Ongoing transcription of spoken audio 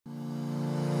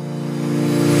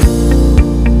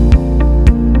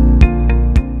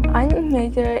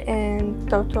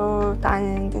total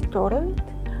Thailand disorders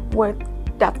with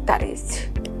deaf studies.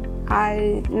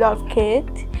 I love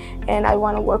kids and I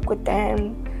want to work with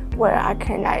them where I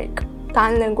can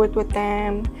sign language with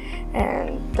them,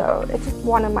 and so it's just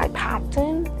one of my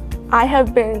passions. I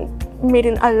have been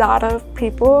meeting a lot of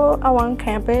people around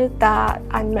campus that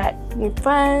I met new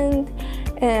friends,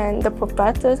 and the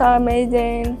professors are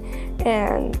amazing,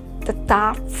 and the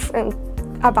staff and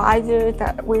advisors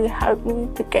that really helped me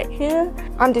to get here.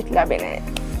 I'm just loving it.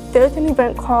 There's an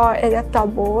event called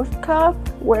USF Boys Club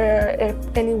where if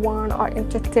anyone are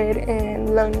interested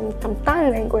in learning some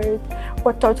sign language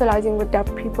or socializing with deaf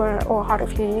people or hard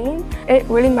of hearing, it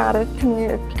really matters to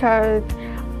me because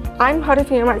I'm hard of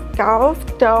hearing myself,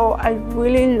 so I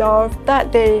really love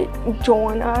that they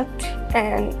join us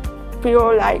and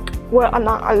feel like we're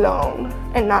not alone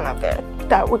in none of it,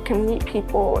 that we can meet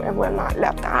people and we're not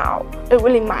left out. It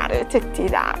really matters to see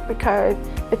that because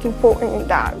it's important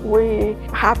that we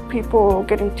have people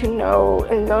getting to know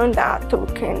and learn that so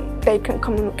they can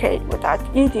communicate with us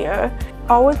easier.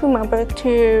 Always remember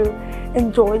to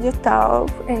enjoy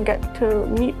yourself and get to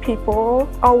meet people.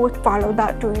 Always follow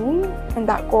that dream and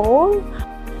that goal.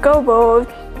 Go Bulls!